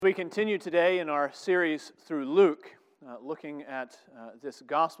We continue today in our series through Luke, looking at this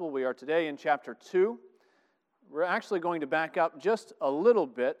gospel. We are today in chapter 2. We're actually going to back up just a little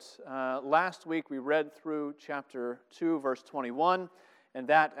bit. Last week we read through chapter 2, verse 21, and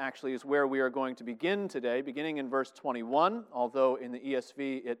that actually is where we are going to begin today, beginning in verse 21, although in the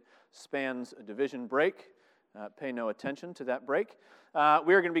ESV it spans a division break. Pay no attention to that break. We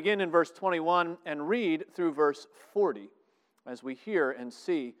are going to begin in verse 21 and read through verse 40. As we hear and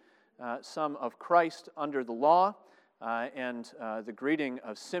see some of Christ under the law and the greeting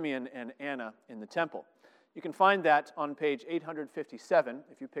of Simeon and Anna in the temple. You can find that on page 857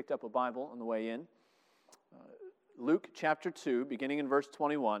 if you picked up a Bible on the way in. Luke chapter 2, beginning in verse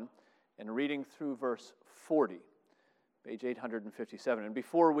 21 and reading through verse 40, page 857. And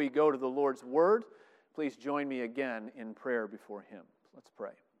before we go to the Lord's Word, please join me again in prayer before Him. Let's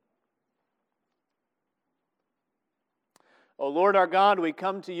pray. O Lord our God, we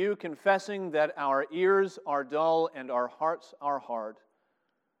come to you confessing that our ears are dull and our hearts are hard,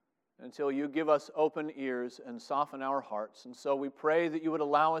 until you give us open ears and soften our hearts. And so we pray that you would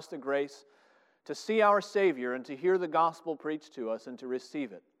allow us the grace to see our Savior and to hear the gospel preached to us and to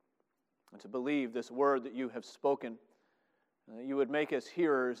receive it, and to believe this word that you have spoken, and that you would make us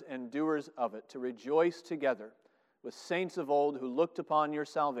hearers and doers of it, to rejoice together with saints of old who looked upon your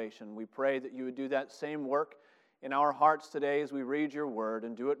salvation. We pray that you would do that same work in our hearts today as we read your word,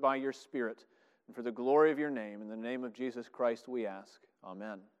 and do it by your Spirit and for the glory of your name. In the name of Jesus Christ we ask.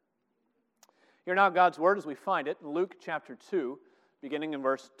 Amen. Hear now God's word as we find it in Luke chapter 2, beginning in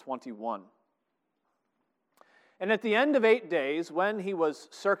verse 21. And at the end of 8 days, when he was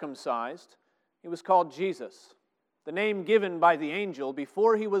circumcised, he was called Jesus, the name given by the angel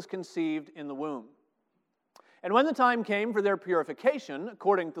before he was conceived in the womb. And when the time came for their purification,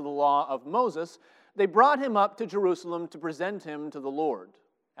 according to the law of Moses, they brought him up to Jerusalem to present him to the Lord.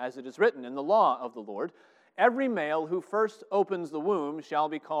 As it is written in the law of the Lord, every male who first opens the womb shall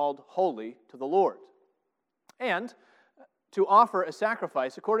be called holy to the Lord. And to offer a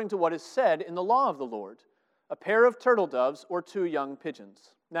sacrifice according to what is said in the law of the Lord, a pair of turtle doves or 2 young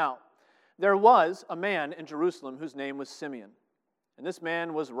pigeons. Now, there was a man in Jerusalem whose name was Simeon, and this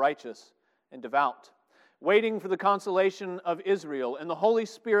man was righteous and devout, waiting for the consolation of Israel, and the Holy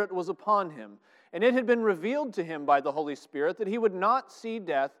Spirit was upon him. And it had been revealed to him by the Holy Spirit that he would not see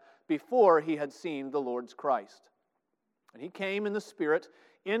death before he had seen the Lord's Christ. And he came in the Spirit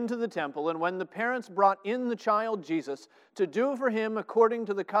into the temple, and when the parents brought in the child Jesus to do for him according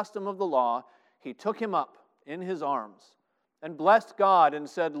to the custom of the law, he took him up in his arms and blessed God and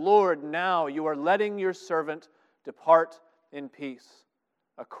said, Lord, now you are letting your servant depart in peace,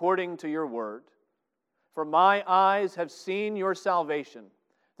 according to your word. For my eyes have seen your salvation,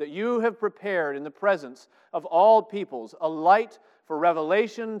 that you have prepared in the presence of all peoples a light for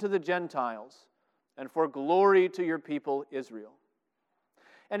revelation to the Gentiles and for glory to your people Israel.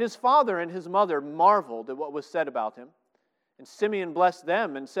 And his father and his mother marveled at what was said about him. And Simeon blessed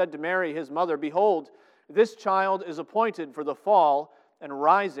them and said to Mary his mother, Behold, this child is appointed for the fall and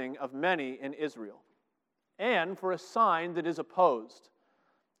rising of many in Israel, and for a sign that is opposed,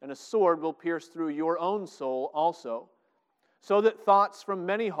 and a sword will pierce through your own soul also, so that thoughts from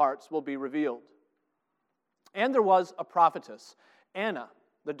many hearts will be revealed. And there was a prophetess, Anna,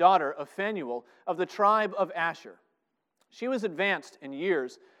 the daughter of Phanuel, of the tribe of Asher. She was advanced in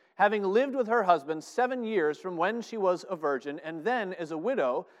years, having lived with her husband 7 years from when she was a virgin, and then as a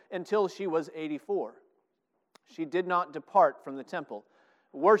widow until she was 84. She did not depart from the temple,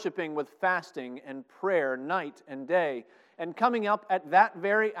 worshiping with fasting and prayer night and day. And coming up at that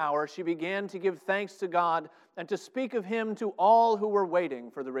very hour, she began to give thanks to God and to speak of him to all who were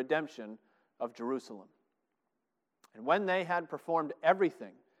waiting for the redemption of Jerusalem. And when they had performed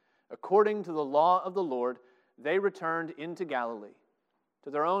everything according to the law of the Lord, they returned into Galilee,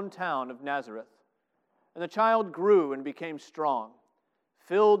 to their own town of Nazareth. And the child grew and became strong,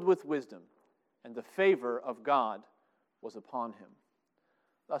 filled with wisdom, and the favor of God was upon him.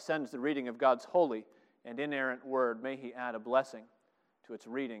 Thus ends the reading of God's holy and inerrant word. May he add a blessing to its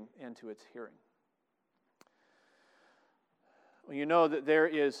reading and to its hearing. Well, you know that there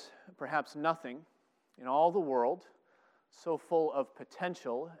is perhaps nothing in all the world so full of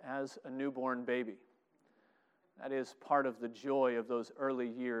potential as a newborn baby. That is part of the joy of those early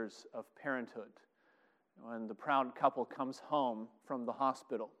years of parenthood, when the proud couple comes home from the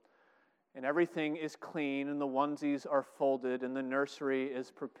hospital and everything is clean and the onesies are folded and the nursery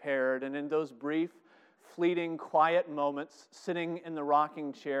is prepared, and in those brief, fleeting, quiet moments, sitting in the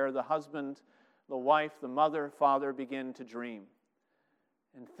rocking chair, the husband, the wife, the mother, father begin to dream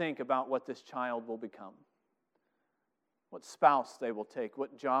and think about what this child will become. what spouse they will take,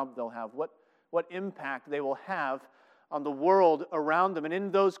 what job they'll have, what impact they will have on the world around them. And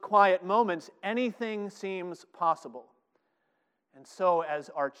in those quiet moments, anything seems possible. And so as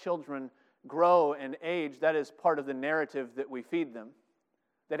our children grow and age, that is part of the narrative that we feed them,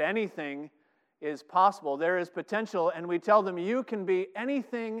 that anything is possible. There is potential, and we tell them, you can be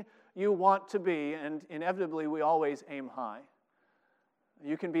anything you want to be, and inevitably we always aim high.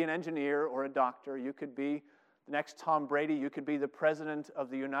 You can be an engineer or a doctor. You could be the next Tom Brady. You could be the President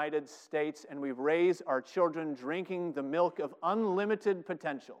of the United States, and we raise our children drinking the milk of unlimited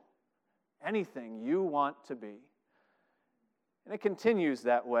potential. Anything you want to be. And it continues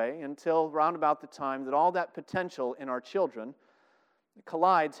that way until round about the time that all that potential in our children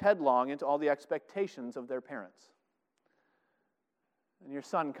collides headlong into all the expectations of their parents. And your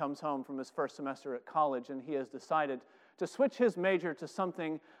son comes home from his first semester at college, and he has decided to switch his major to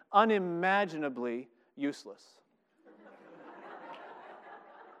something unimaginably useless.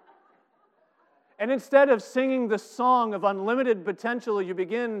 And instead of singing the song of unlimited potential, you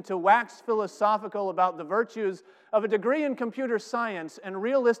begin to wax philosophical about the virtues of a degree in computer science and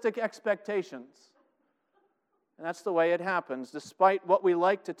realistic expectations. And that's the way it happens. Despite what we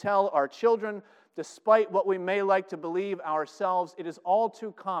like to tell our children, despite what we may like to believe ourselves, it is all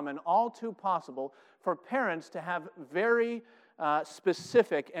too common, all too possible for parents to have very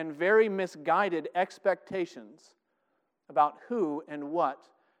specific and very misguided expectations about who and what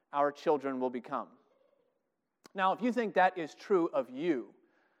our children will become. Now, if you think that is true of you,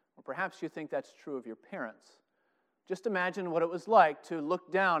 or perhaps you think that's true of your parents, just imagine what it was like to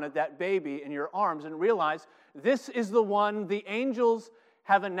look down at that baby in your arms and realize this is the one the angels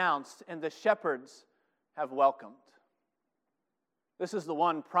have announced and the shepherds have welcomed. This is the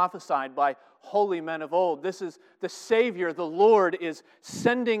one prophesied by holy men of old. This is the Savior the Lord is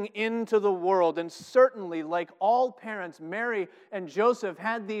sending into the world. And certainly, like all parents, Mary and Joseph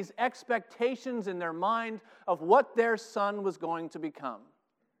had these expectations in their mind of what their son was going to become.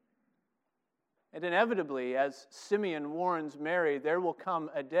 And inevitably, as Simeon warns Mary, there will come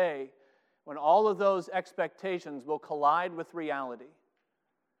a day when all of those expectations will collide with reality.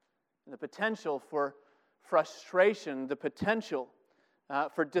 And the potential for frustration, the potential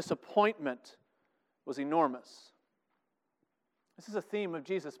for disappointment was enormous. This is a theme of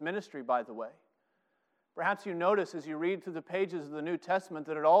Jesus' ministry, by the way. Perhaps you notice as you read through the pages of the New Testament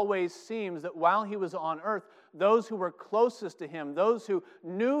that it always seems that while he was on earth, those who were closest to him, those who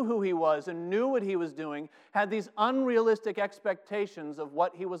knew who he was and knew what he was doing, had these unrealistic expectations of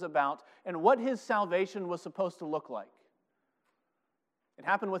what he was about and what his salvation was supposed to look like. It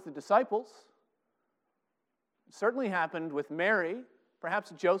happened with the disciples. It certainly happened with Mary,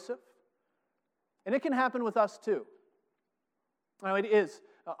 perhaps Joseph. And it can happen with us too. Now, it is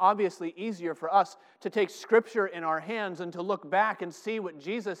obviously easier for us to take Scripture in our hands and to look back and see what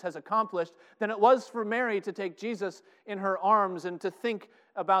Jesus has accomplished than it was for Mary to take Jesus in her arms and to think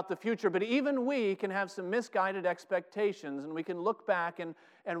about the future. But even we can have some misguided expectations, and we can look back and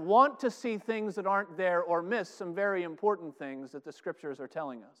want to see things that aren't there or miss some very important things that the Scriptures are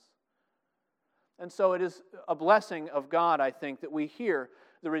telling us. And so it is a blessing of God, I think, that we hear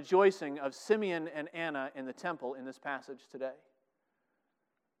the rejoicing of Simeon and Anna in the temple in this passage today.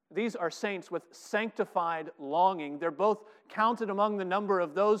 These are saints with sanctified longing. They're both counted among the number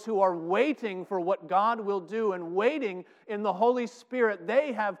of those who are waiting for what God will do and waiting in the Holy Spirit.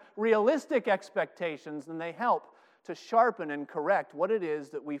 They have realistic expectations, and they help to sharpen and correct what it is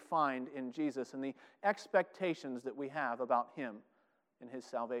that we find in Jesus and the expectations that we have about Him and His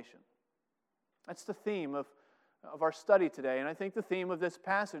salvation. That's the theme of our study today. And I think the theme of this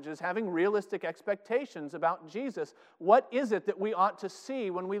passage is having realistic expectations about Jesus. What is it that we ought to see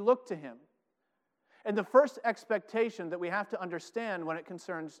when we look to Him? And the first expectation that we have to understand when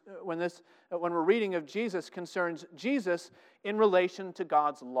we're reading of Jesus concerns Jesus in relation to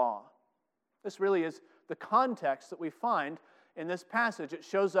God's law. This really is the context that we find in this passage. It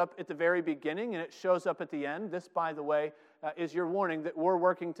shows up at the very beginning and it shows up at the end. This, by the way, is your warning that we're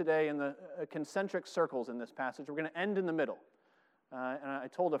working today in the concentric circles in this passage. We're going to end in the middle. And I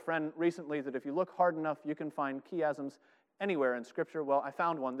told a friend recently that if you look hard enough, you can find chiasms anywhere in Scripture. Well, I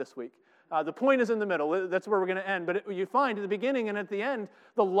found one this week. The point is in the middle. That's where we're going to end. But you find at the beginning and at the end,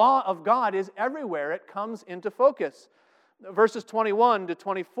 the law of God is everywhere. It comes into focus. Verses 21 to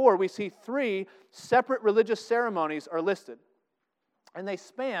 24, we see 3 separate religious ceremonies are listed. And they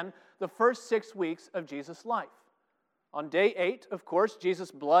span the first 6 weeks of Jesus' life. On day 8, of course,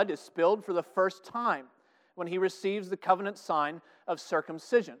 Jesus' blood is spilled for the first time when He receives the covenant sign of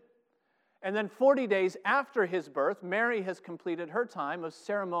circumcision. And then 40 days after his birth, Mary has completed her time of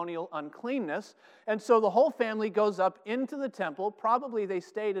ceremonial uncleanness. And so the whole family goes up into the temple. Probably they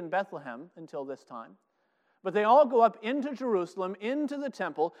stayed in Bethlehem until this time. But they all go up into Jerusalem, into the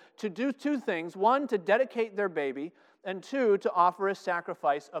temple, to do two things. One, to dedicate their baby, and two, to offer a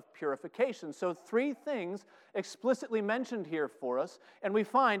sacrifice of purification. So three things explicitly mentioned here for us. And we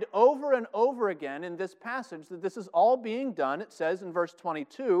find over and over again in this passage that this is all being done, it says in verse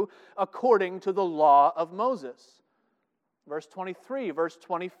 22, according to the law of Moses. Verse 23, verse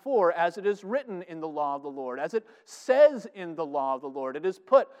 24, as it is written in the law of the Lord, as it says in the law of the Lord. It is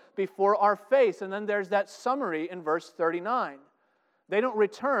put before our face. And then there's that summary in verse 39. They don't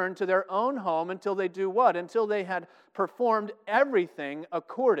return to their own home until they do what? Until they had performed everything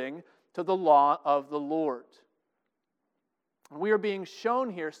according to the law of the Lord. We are being shown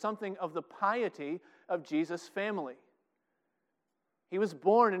here something of the piety of Jesus' family. He was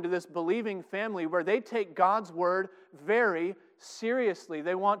born into this believing family where they take God's word very seriously.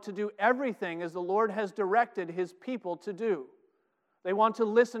 They want to do everything as the Lord has directed his people to do. They want to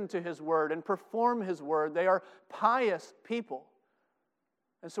listen to his word and perform his word. They are pious people.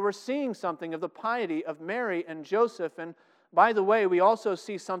 And so we're seeing something of the piety of Mary and Joseph. And by the way, we also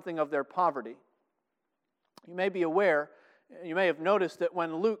see something of their poverty. You may be aware, you may have noticed that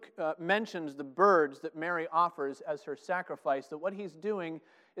when Luke mentions the birds that Mary offers as her sacrifice, that what he's doing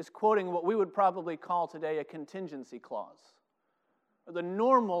is quoting what we would probably call today a contingency clause. The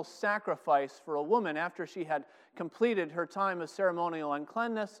normal sacrifice for a woman after she had completed her time of ceremonial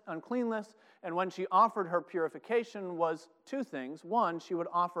uncleanness, and when she offered her purification was two things. One, she would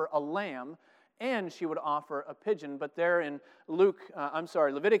offer a lamb, and she would offer a pigeon. But there in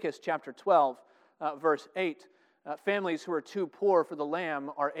Leviticus chapter 12, verse 8, families who are too poor for the lamb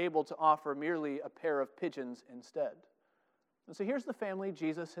are able to offer merely a pair of pigeons instead. And so here's the family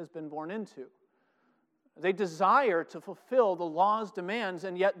Jesus has been born into. They desire to fulfill the law's demands,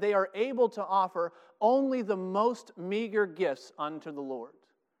 and yet they are able to offer only the most meager gifts unto the Lord.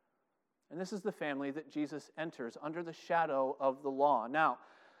 And this is the family that Jesus enters under the shadow of the law. Now,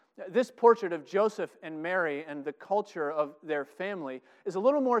 this portrait of Joseph and Mary and the culture of their family is a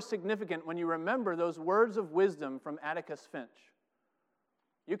little more significant when you remember those words of wisdom from Atticus Finch.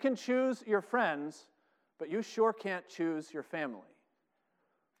 You can choose your friends, but you sure can't choose your family.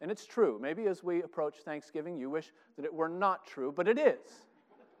 And it's true. Maybe as we approach Thanksgiving, you wish that it were not true, but it is.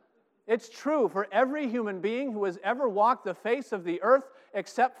 It's true for every human being who has ever walked the face of the earth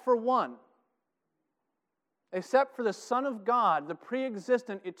except for one. Except for the Son of God, the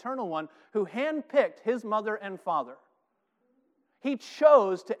pre-existent eternal one, who handpicked his mother and father. He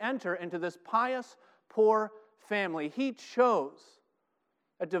chose to enter into this pious, poor family. He chose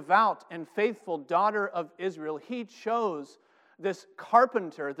a devout and faithful daughter of Israel. He chose this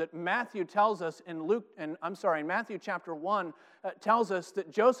carpenter that Matthew tells us in Matthew chapter 1 tells us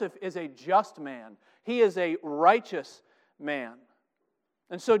that Joseph is a just man. He is a righteous man.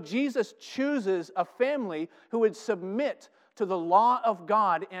 And so Jesus chooses a family who would submit to the law of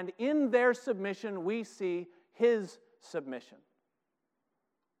God, and in their submission we see his submission.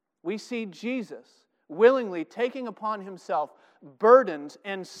 We see Jesus willingly taking upon himself burdens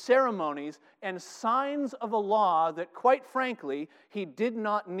and ceremonies and signs of a law that, quite frankly, he did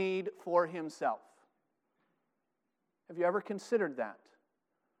not need for himself. Have you ever considered that?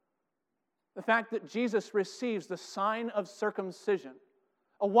 The fact that Jesus receives the sign of circumcision,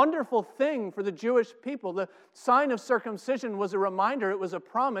 a wonderful thing for the Jewish people. The sign of circumcision was a reminder, it was a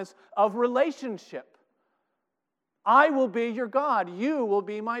promise of relationship. I will be your God, you will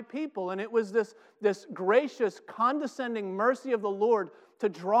be my people. And it was this gracious, condescending mercy of the Lord to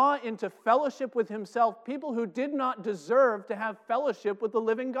draw into fellowship with himself people who did not deserve to have fellowship with the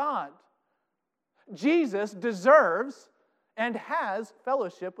living God. Jesus deserves and has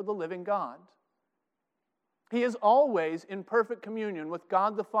fellowship with the living God. He is always in perfect communion with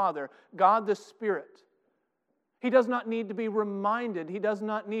God the Father, God the Spirit. He does not need to be reminded. He does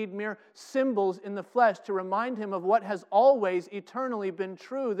not need mere symbols in the flesh to remind him of what has always eternally been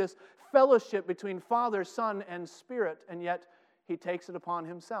true, this fellowship between Father, Son, and Spirit, and yet he takes it upon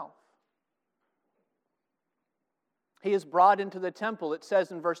himself. He is brought into the temple, it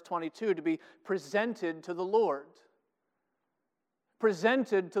says in verse 22, to be presented to the Lord.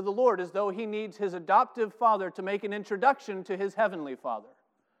 Presented to the Lord as though he needs his adoptive father to make an introduction to his heavenly Father.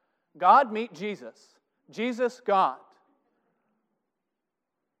 God meet Jesus. Jesus, God.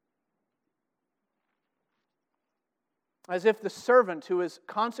 As if the servant who is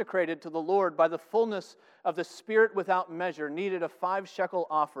consecrated to the Lord by the fullness of the Spirit without measure needed a 5 shekel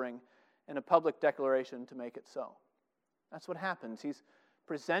offering and a public declaration to make it so. That's what happens. He's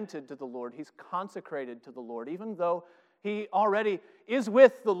presented to the Lord. He's consecrated to the Lord, even though he already is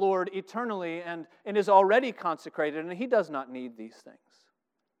with the Lord eternally and is already consecrated, and he does not need these things.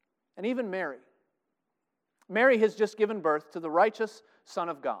 And even Mary. Mary has just given birth to the righteous Son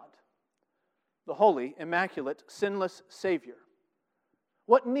of God, the holy, immaculate, sinless Savior.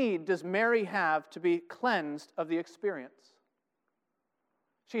 What need does Mary have to be cleansed of the experience?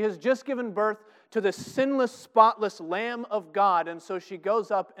 She has just given birth to the sinless, spotless Lamb of God, and so she goes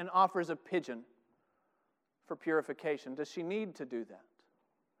up and offers a pigeon for purification. Does she need to do that?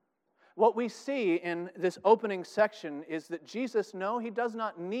 What we see in this opening section is that Jesus, no, he does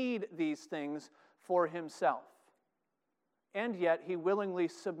not need these things for himself. And yet he willingly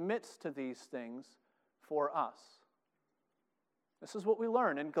submits to these things for us. This is what we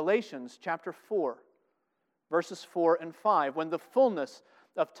learn in Galatians chapter 4, verses 4 and 5. When the fullness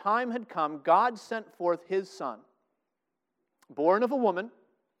of time had come, God sent forth his Son, born of a woman,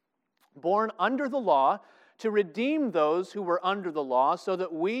 born under the law, to redeem those who were under the law, so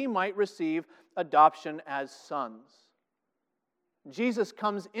that we might receive adoption as sons. Jesus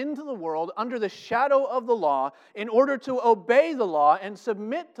comes into the world under the shadow of the law in order to obey the law and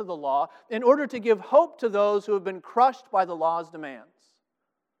submit to the law, in order to give hope to those who have been crushed by the law's demands.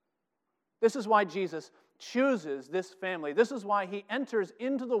 This is why Jesus chooses this family. This is why he enters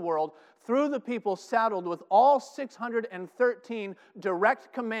into the world through the people saddled with all 613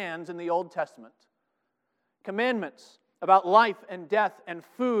 direct commands in the Old Testament. Commandments about life and death and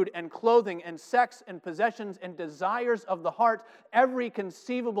food and clothing and sex and possessions and desires of the heart, every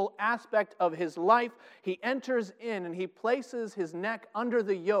conceivable aspect of his life. He enters in and he places his neck under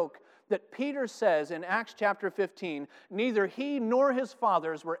the yoke that Peter says in Acts chapter 15, neither he nor his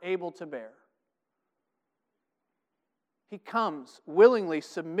fathers were able to bear. He comes willingly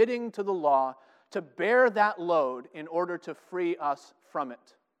submitting to the law to bear that load in order to free us from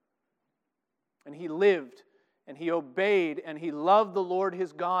it. And he lived and he obeyed and he loved the Lord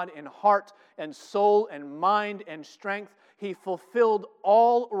his God in heart and soul and mind and strength. He fulfilled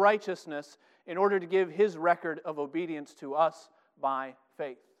all righteousness in order to give his record of obedience to us by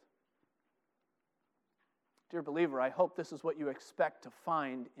faith. Dear believer, I hope this is what you expect to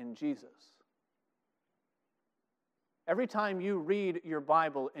find in Jesus. Every time you read your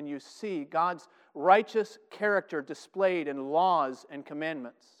Bible and you see God's righteous character displayed in laws and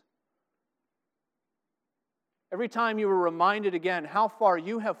commandments, every time you are reminded again how far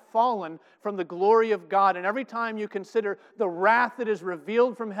you have fallen from the glory of God, and every time you consider the wrath that is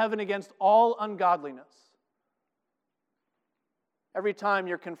revealed from heaven against all ungodliness, every time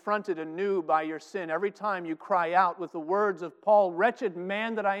you're confronted anew by your sin, every time you cry out with the words of Paul, "Wretched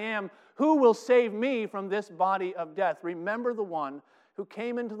man that I am, who will save me from this body of death?" Remember the one who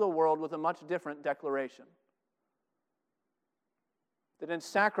came into the world with a much different declaration. That in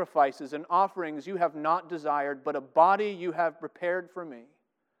sacrifices and offerings you have not desired, but a body you have prepared for me.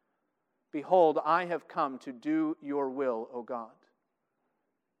 Behold, I have come to do your will, O God.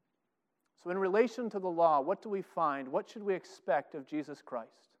 So in relation to the law, what do we find? What should we expect of Jesus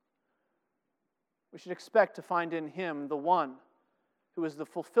Christ? We should expect to find in him the one who is the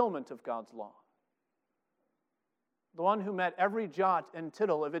fulfillment of God's law. The one who met every jot and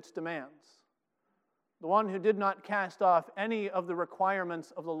tittle of its demands. The one who did not cast off any of the requirements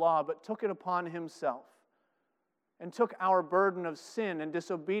of the law, but took it upon himself and took our burden of sin and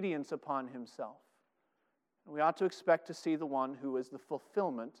disobedience upon himself. And we ought to expect to see the one who is the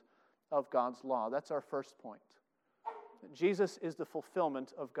fulfillment of God's law. That's our first point. Jesus is the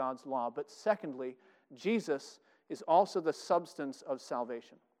fulfillment of God's law. But secondly, Jesus is also the substance of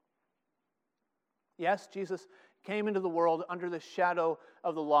salvation. Yes, Jesus came into the world under the shadow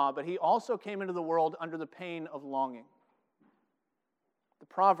of the law, but he also came into the world under the pain of longing. The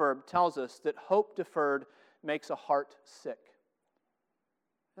proverb tells us that hope deferred makes a heart sick.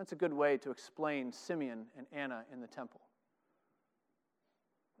 That's a good way to explain Simeon and Anna in the temple.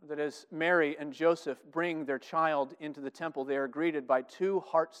 That as Mary and Joseph bring their child into the temple, they are greeted by two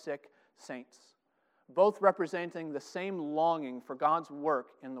heartsick saints, both representing the same longing for God's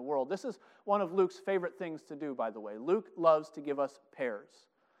work in the world. This is one of Luke's favorite things to do, by the way. Luke loves to give us pairs.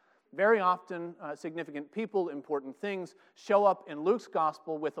 Very often, significant people, important things, show up in Luke's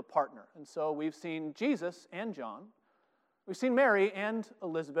gospel with a partner. And so we've seen Jesus and John. We've seen Mary and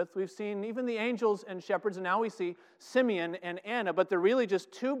Elizabeth. We've seen even the angels and shepherds, and now we see Simeon and Anna. But they're really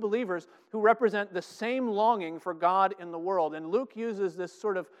just two believers who represent the same longing for God in the world. And Luke uses this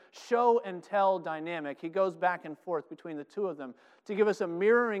sort of show and tell dynamic. He goes back and forth between the two of them to give us a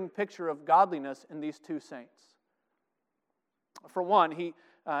mirroring picture of godliness in these two saints. For one, he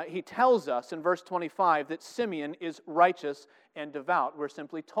he tells us in verse 25 that Simeon is righteous and devout. We're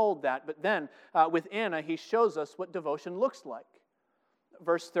simply told that. But then with Anna, he shows us what devotion looks like.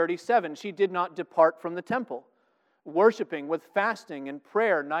 Verse 37, she did not depart from the temple, worshiping with fasting and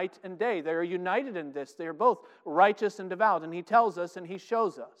prayer night and day. They are united in this. They are both righteous and devout. And he tells us and he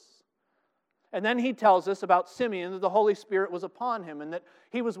shows us. And then he tells us about Simeon that the Holy Spirit was upon him and that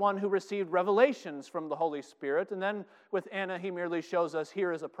he was one who received revelations from the Holy Spirit. And then with Anna, he merely shows us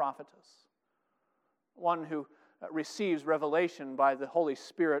here is a prophetess, one who receives revelation by the Holy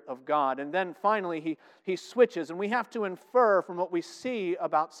Spirit of God. And then finally he switches, and we have to infer from what we see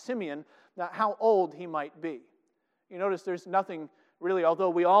about Simeon how old he might be. You notice there's nothing really, although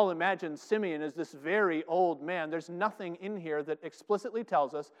we all imagine Simeon as this very old man, there's nothing in here that explicitly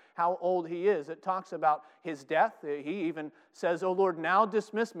tells us how old he is. It talks about his death. He even says, "Oh Lord, now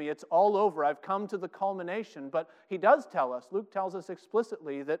dismiss me. It's all over. I've come to the culmination." But he does tell us, Luke tells us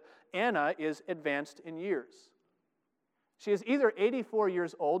explicitly, that Anna is advanced in years. She is either 84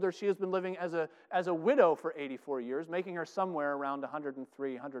 years old or she has been living as a widow for 84 years, making her somewhere around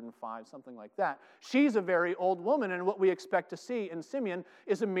 103, 105, something like that. She's a very old woman, and what we expect to see in Simeon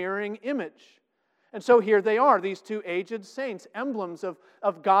is a mirroring image. And so here they are, these two aged saints, emblems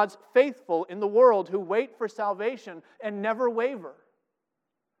of God's faithful in the world who wait for salvation and never waver.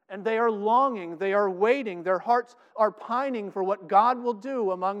 And they are longing, they are waiting, their hearts are pining for what God will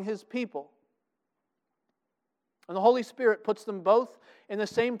do among His people. And the Holy Spirit puts them both in the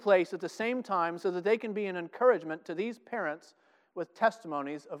same place at the same time so that they can be an encouragement to these parents with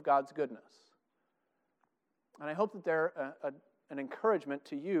testimonies of God's goodness. And I hope that they're an encouragement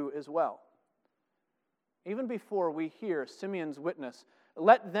to you as well. Even before we hear Simeon's witness,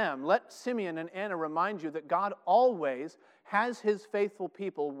 let Simeon and Anna remind you that God always has His faithful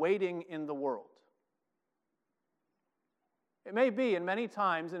people waiting in the world. It may be in many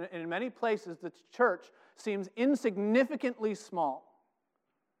times and in many places the church seems insignificantly small,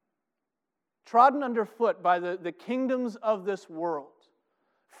 trodden underfoot by the kingdoms of this world,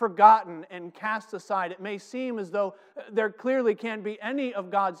 forgotten and cast aside. It may seem as though there clearly can't be any of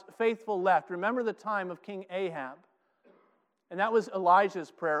God's faithful left. Remember the time of King Ahab. And that was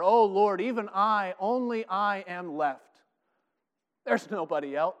Elijah's prayer. "Oh Lord, even I, only I am left. There's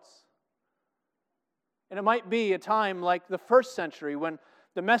nobody else." And it might be a time like the first century when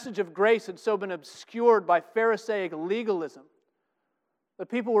the message of grace had so been obscured by Pharisaic legalism. The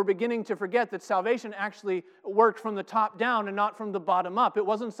people were beginning to forget that salvation actually worked from the top down and not from the bottom up. It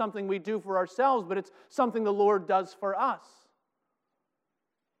wasn't something we do for ourselves, but it's something the Lord does for us.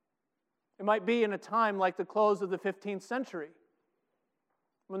 It might be in a time like the close of the 15th century,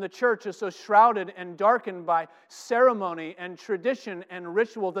 when the church is so shrouded and darkened by ceremony and tradition and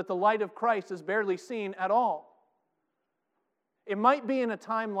ritual that the light of Christ is barely seen at all. It might be in a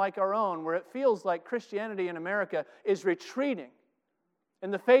time like our own where it feels like Christianity in America is retreating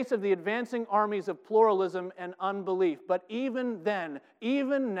in the face of the advancing armies of pluralism and unbelief. But even then,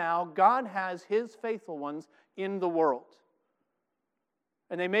 even now, God has His faithful ones in the world.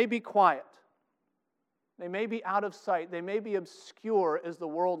 And they may be quiet. They may be out of sight. They may be obscure as the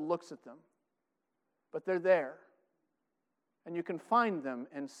world looks at them. But they're there. And you can find them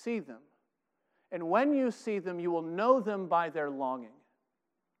and see them. And when you see them, you will know them by their longing.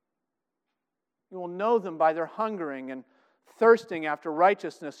 You will know them by their hungering and thirsting after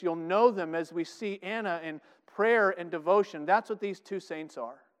righteousness. You'll know them as we see Anna in prayer and devotion. That's what these two saints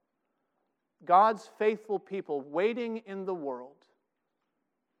are. God's faithful people waiting in the world.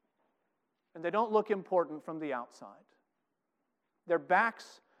 And they don't look important from the outside. Their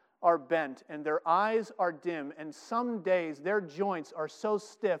backs are bent and their eyes are dim, and some days their joints are so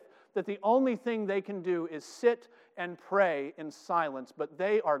stiff that the only thing they can do is sit and pray in silence. But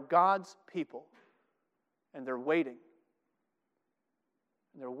they are God's people, and they're waiting.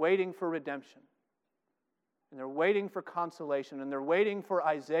 And they're waiting for redemption. And they're waiting for consolation, and they're waiting for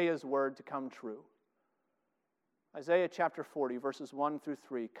Isaiah's word to come true. Isaiah chapter 40, verses 1 through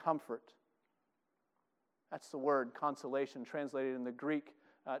 3, comfort. That's the word consolation, translated in the Greek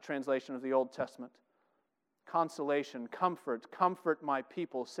translation of the Old Testament. Consolation, comfort, comfort my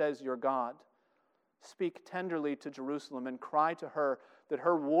people, says your God. Speak tenderly to Jerusalem and cry to her that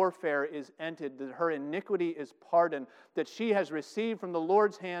her warfare is ended, that her iniquity is pardoned, that she has received from the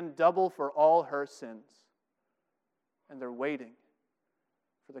Lord's hand double for all her sins. And they're waiting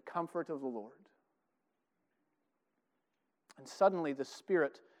for the comfort of the Lord. And suddenly the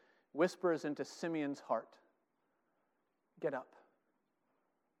Spirit whispers into Simeon's heart, "Get up.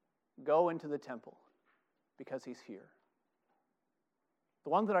 Go into the temple, because He's here. The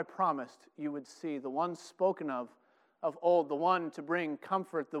one that I promised you would see, the one spoken of of old, the one to bring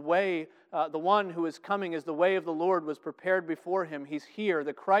comfort, the one who is coming as the way of the Lord was prepared before him. He's here.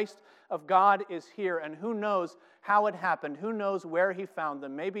 The Christ of God is here, and who knows how it happened? Who knows where he found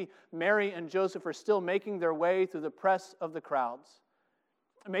them? Maybe Mary and Joseph are still making their way through the press of the crowds.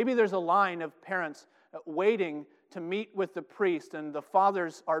 Maybe there's a line of parents waiting to meet with the priest, and the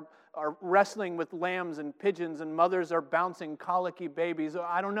fathers are wrestling with lambs and pigeons, and mothers are bouncing colicky babies.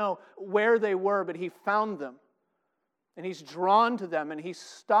 I don't know where they were, but he found them. And he's drawn to them, and he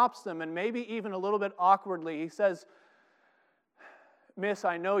stops them, and maybe even a little bit awkwardly, he says, "Miss,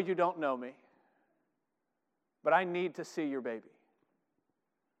 I know you don't know me, but I need to see your baby."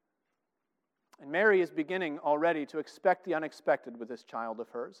 And Mary is beginning already to expect the unexpected with this child of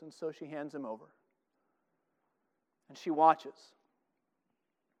hers, and so she hands him over. And she watches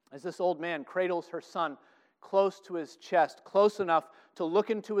as this old man cradles her son close to his chest, close enough to look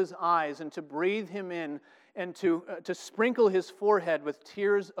into his eyes and to breathe him in and to sprinkle his forehead with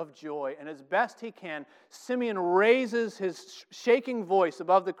tears of joy. And as best he can, Simeon raises his shaking voice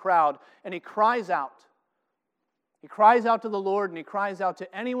above the crowd, and he cries out. He cries out to the Lord, and he cries out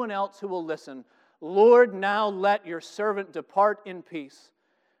to anyone else who will listen, "Lord, now let your servant depart in peace,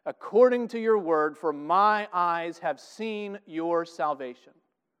 according to your word, for my eyes have seen your salvation."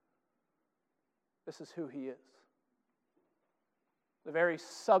 This is who he is. The very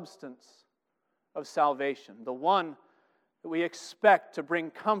substance of salvation, the one that we expect to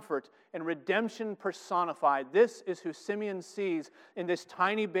bring comfort and redemption personified. This is who Simeon sees in this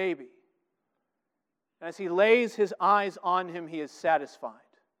tiny baby. And as he lays his eyes on him, he is satisfied.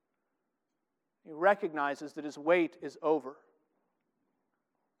 He recognizes that his wait is over.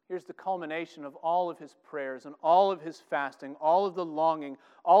 Here's the culmination of all of his prayers and all of his fasting, all of the longing,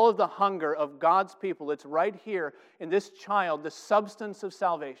 all of the hunger of God's people. It's right here in this child, the substance of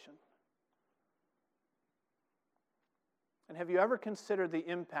salvation. And have you ever considered the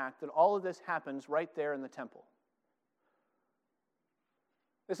impact that all of this happens right there in the temple?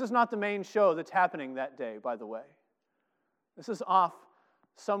 This is not the main show that's happening that day, by the way. This is off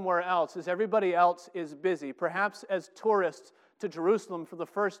somewhere else, as everybody else is busy. Perhaps as tourists to Jerusalem for the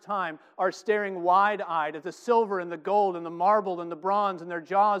first time are staring wide-eyed at the silver and the gold and the marble and the bronze, and their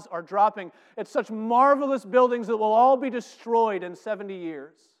jaws are dropping at such marvelous buildings that will all be destroyed in 70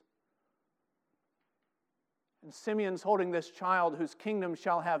 years. And Simeon's holding this child whose kingdom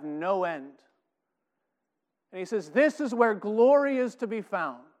shall have no end. And he says, this is where glory is to be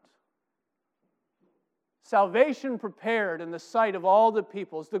found. Salvation prepared in the sight of all the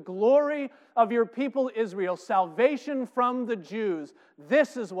peoples. The glory of your people Israel. Salvation from the Jews.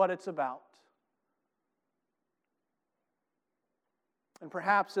 This is what it's about. And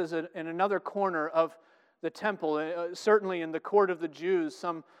perhaps as in another corner of the temple, certainly in the court of the Jews,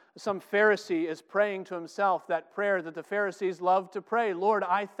 some Pharisee is praying to himself that prayer that the Pharisees love to pray. Lord,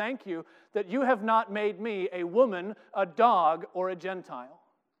 I thank you that you have not made me a woman, a dog, or a Gentile.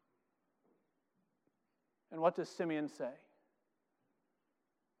 And what does Simeon say?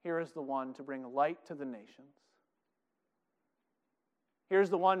 Here is the one to bring light to the nations. Here's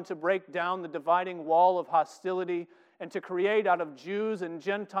the one to break down the dividing wall of hostility and to create out of Jews and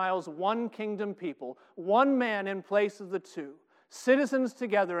Gentiles one kingdom people, one man in place of the two, citizens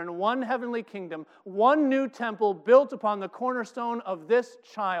together in one heavenly kingdom, one new temple built upon the cornerstone of this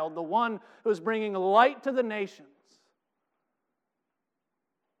child, the one who is bringing light to the nations,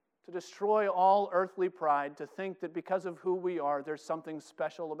 to destroy all earthly pride, to think that because of who we are, there's something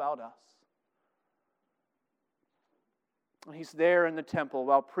special about us. And he's there in the temple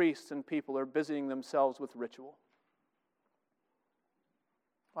while priests and people are busying themselves with ritual,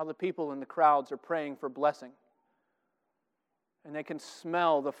 while the people in the crowds are praying for blessing. And they can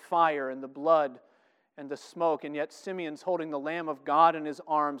smell the fire and the blood and the smoke, and yet Simeon's holding the Lamb of God in his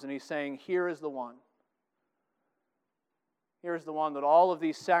arms, and he's saying, here is the one. Here is the one that all of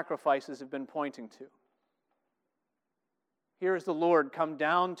these sacrifices have been pointing to. Here is the Lord come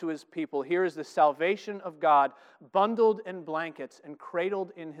down to his people. Here is the salvation of God, bundled in blankets and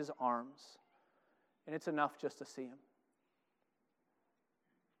cradled in his arms. And it's enough just to see him.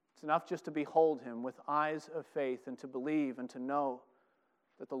 It's enough just to behold him with eyes of faith and to believe and to know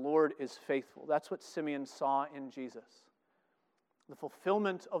that the Lord is faithful. That's what Simeon saw in Jesus. The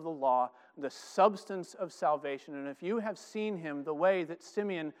fulfillment of the law, the substance of salvation. And if you have seen him the way that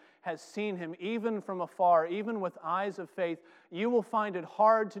Simeon has seen him, even from afar, even with eyes of faith, you will find it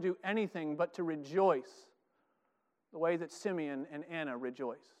hard to do anything but to rejoice the way that Simeon and Anna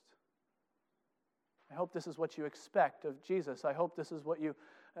rejoiced. I hope this is what you expect of Jesus. I hope this is what you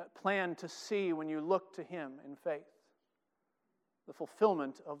plan to see when you look to him in faith. The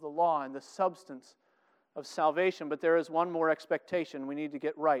fulfillment of the law and the substance of salvation, but there is one more expectation we need to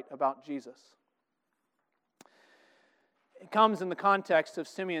get right about Jesus. It comes in the context of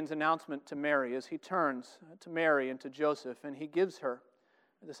Simeon's announcement to Mary as he turns to Mary and to Joseph, and he gives her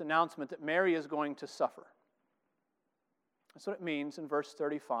this announcement that Mary is going to suffer. That's what it means in verse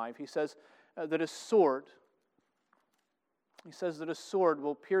 35. He says that a sword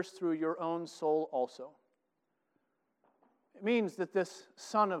will pierce through your own soul also. It means that this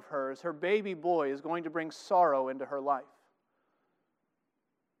son of hers, her baby boy, is going to bring sorrow into her life.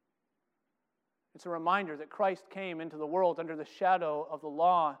 It's a reminder that Christ came into the world under the shadow of the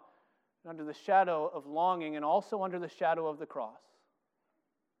law, under the shadow of longing, and also under the shadow of the cross.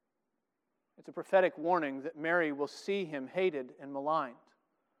 It's a prophetic warning that Mary will see him hated and maligned.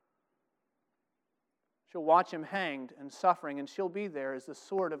 She'll watch him hanged and suffering, and she'll be there as the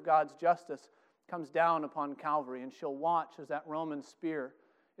sword of God's justice comes down upon Calvary, and she'll watch as that Roman spear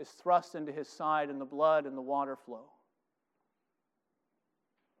is thrust into his side and the blood and the water flow.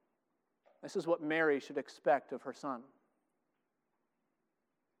 This is what Mary should expect of her son.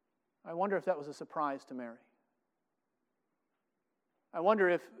 I wonder if that was a surprise to Mary. I wonder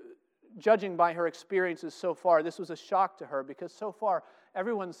if, judging by her experiences so far, this was a shock to her, because so far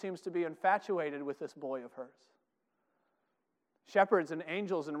everyone seems to be infatuated with this boy of hers. Shepherds and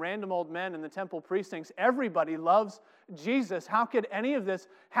angels and random old men in the temple precincts, everybody loves Jesus. How could any of this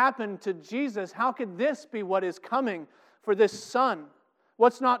happen to Jesus? How could this be what is coming for this son?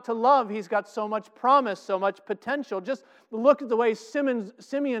 What's not to love? He's got so much promise, so much potential. Just look at the way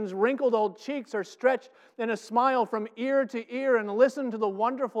Simeon's wrinkled old cheeks are stretched in a smile from ear to ear, and listen to the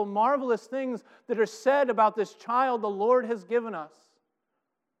wonderful, marvelous things that are said about this child the Lord has given us.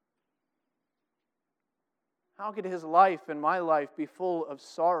 How could his life and my life be full of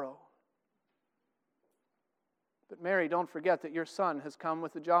sorrow? But Mary, don't forget that your son has come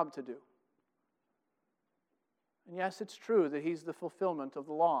with a job to do. And yes, it's true that he's the fulfillment of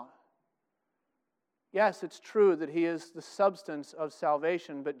the law. Yes, it's true that he is the substance of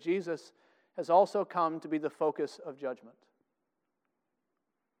salvation, but Jesus has also come to be the focus of judgment.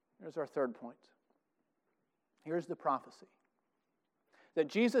 Here's our third point. Here's the prophecy. That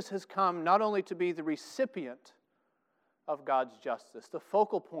Jesus has come not only to be the recipient of God's justice, the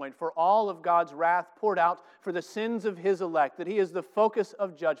focal point for all of God's wrath poured out for the sins of his elect, that he is the focus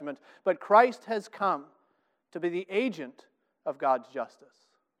of judgment, but Christ has come to be the agent of God's justice.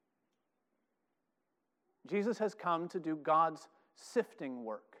 Jesus has come to do God's sifting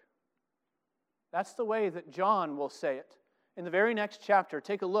work. That's the way that John will say it. In the very next chapter,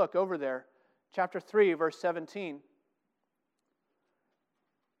 take a look over there, chapter 3, verse 17.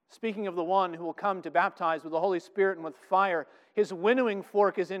 Speaking of the one who will come to baptize with the Holy Spirit and with fire, his winnowing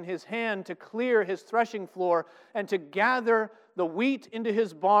fork is in his hand to clear his threshing floor and to gather the wheat into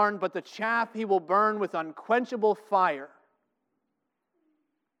his barn, but the chaff he will burn with unquenchable fire.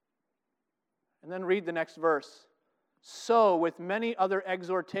 And then read the next verse. So, with many other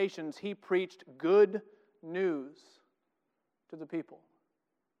exhortations, he preached good news to the people.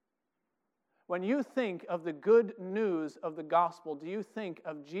 When you think of the good news of the gospel, do you think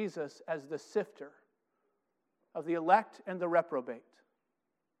of Jesus as the sifter of the elect and the reprobate?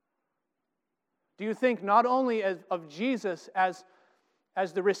 Do you think not only of Jesus as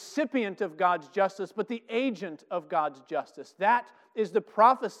the recipient of God's justice, but the agent of God's justice? That is the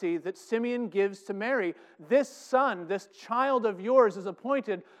prophecy that Simeon gives to Mary. This son, this child of yours, is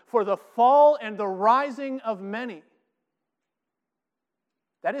appointed for the fall and the rising of many.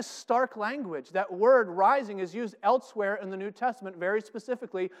 That is stark language. That word rising is used elsewhere in the New Testament, very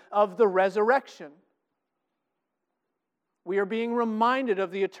specifically of the resurrection. We are being reminded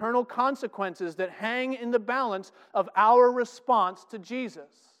of the eternal consequences that hang in the balance of our response to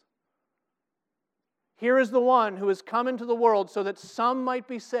Jesus. Here is the one who has come into the world so that some might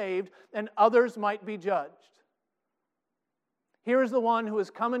be saved and others might be judged. Here is the one who has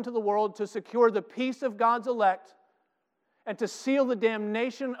come into the world to secure the peace of God's elect and to seal the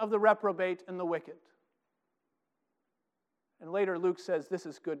damnation of the reprobate and the wicked. And later Luke says this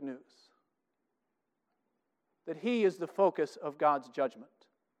is good news. That he is the focus of God's judgment.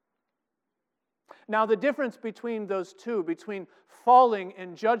 Now the difference between those two, between falling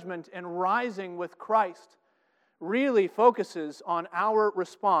in judgment and rising with Christ, really focuses on our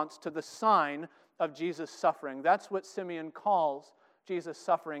response to the sign of Jesus' suffering. That's what Simeon calls Jesus'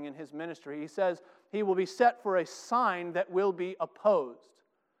 suffering in his ministry. He says he will be set for a sign that will be opposed.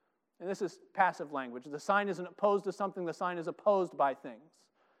 And this is passive language. The sign isn't opposed to something, the sign is opposed by things.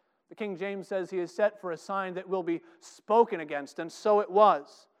 The King James says he is set for a sign that will be spoken against, and so it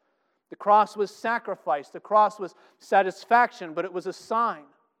was. The cross was sacrifice, the cross was satisfaction, but it was a sign.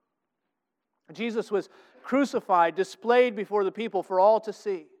 Jesus was crucified, displayed before the people for all to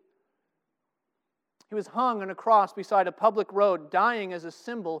see. He was hung on a cross beside a public road, dying as a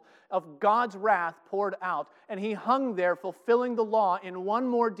symbol of God's wrath poured out. And he hung there, fulfilling the law in one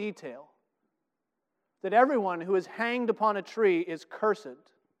more detail, that everyone who is hanged upon a tree is cursed.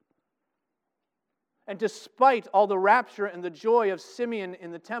 And despite all the rapture and the joy of Simeon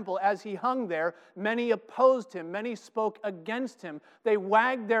in the temple, as he hung there, many opposed him, many spoke against him. They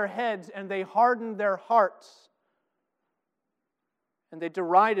wagged their heads and they hardened their hearts. And they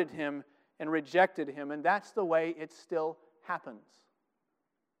derided him and rejected him, and that's the way it still happens.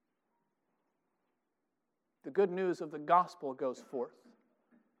 The good news of the gospel goes forth.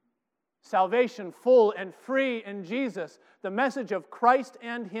 Salvation full and free in Jesus, the message of Christ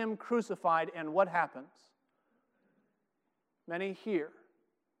and Him crucified, and what happens? Many hear,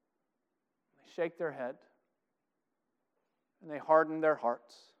 they shake their head, and they harden their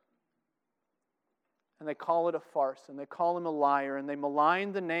hearts. And they call it a farce, and they call him a liar, and they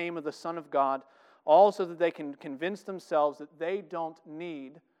malign the name of the Son of God, all so that they can convince themselves that they don't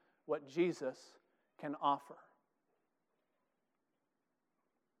need what Jesus can offer.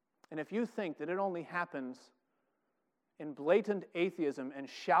 And if you think that it only happens in blatant atheism and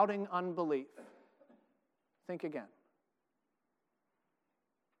shouting unbelief, think again.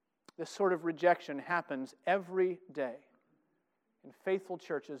 This sort of rejection happens every day in faithful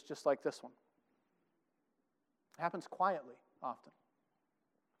churches just like this one. It happens quietly, often,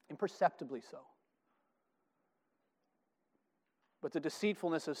 imperceptibly so. But the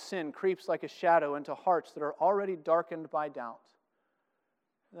deceitfulness of sin creeps like a shadow into hearts that are already darkened by doubt.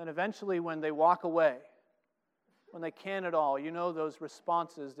 And then eventually, when they walk away, when they can at all, you know those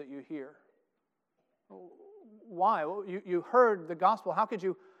responses that you hear. Why? Well, you heard the gospel. How could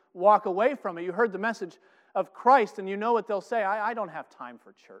you walk away from it? You heard the message of Christ, and you know what they'll say. I don't have time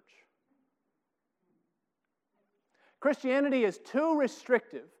for church. Christianity is too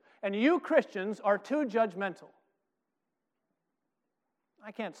restrictive, and you Christians are too judgmental.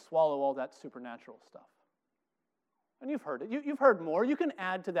 I can't swallow all that supernatural stuff. And you've heard it. You've heard more. You can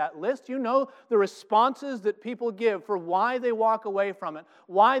add to that list. You know the responses that people give for why they walk away from it,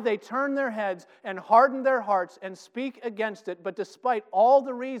 why they turn their heads and harden their hearts and speak against it. But despite all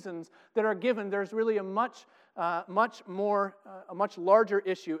the reasons that are given, there's really a much larger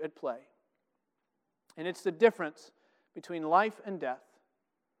issue at play. And it's the difference between life and death.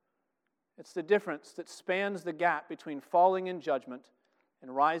 It's the difference that spans the gap between falling in judgment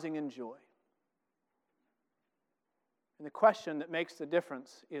and rising in joy. And the question that makes the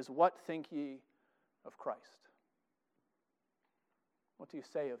difference is, what think ye of Christ? What do you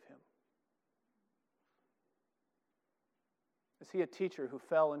say of Him? Is He a teacher who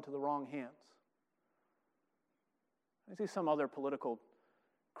fell into the wrong hands? Is He some other political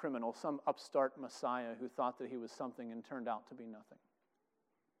criminal, some upstart Messiah who thought that He was something and turned out to be nothing?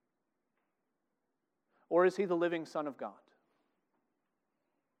 Or is He the living Son of God?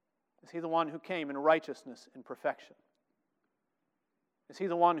 Is He the one who came in righteousness and perfection? Is He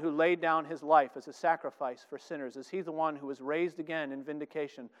the one who laid down His life as a sacrifice for sinners? Is He the one who was raised again in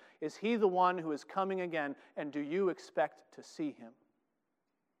vindication? Is He the one who is coming again? And do you expect to see Him?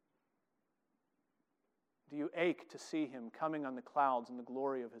 Do you ache to see Him coming on the clouds in the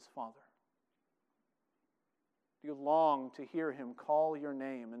glory of His Father? Do you long to hear Him call your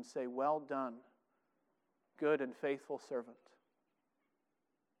name and say, "Well done, good and faithful servant"?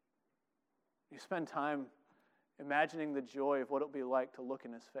 You spend time imagining the joy of what it will be like to look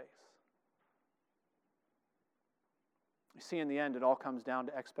in His face. You see, in the end, it all comes down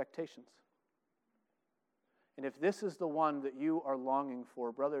to expectations. And if this is the one that you are longing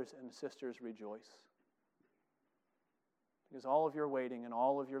for, brothers and sisters, rejoice. Because all of your waiting and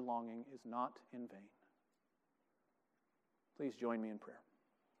all of your longing is not in vain. Please join me in prayer.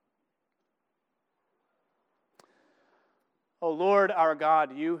 O Lord our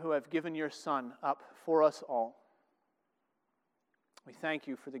God, you who have given your Son up for us all, we thank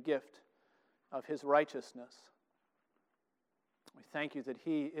you for the gift of His righteousness. We thank you that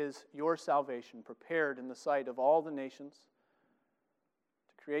He is your salvation, prepared in the sight of all the nations,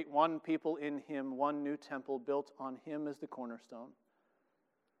 to create one people in Him, one new temple built on Him as the cornerstone.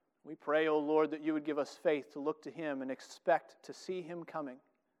 We pray, O Lord, that you would give us faith to look to Him and expect to see Him coming,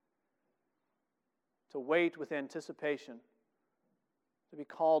 to wait with anticipation, to be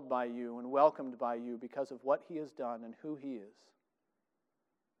called by you and welcomed by you because of what He has done and who He is.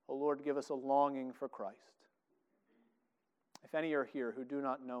 O Lord, give us a longing for Christ. If any are here who do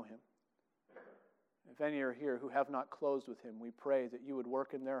not know Him, if any are here who have not closed with Him, we pray that you would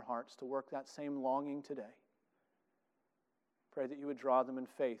work in their hearts to work that same longing today. Pray that you would draw them in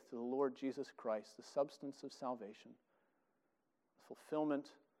faith to the Lord Jesus Christ, the substance of salvation, the fulfillment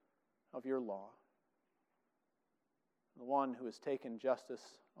of your law, the one who has taken justice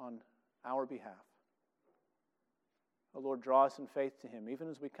on our behalf. O Lord, draw us in faith to him, even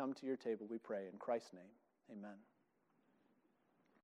as we come to your table, we pray. In Christ's name, amen.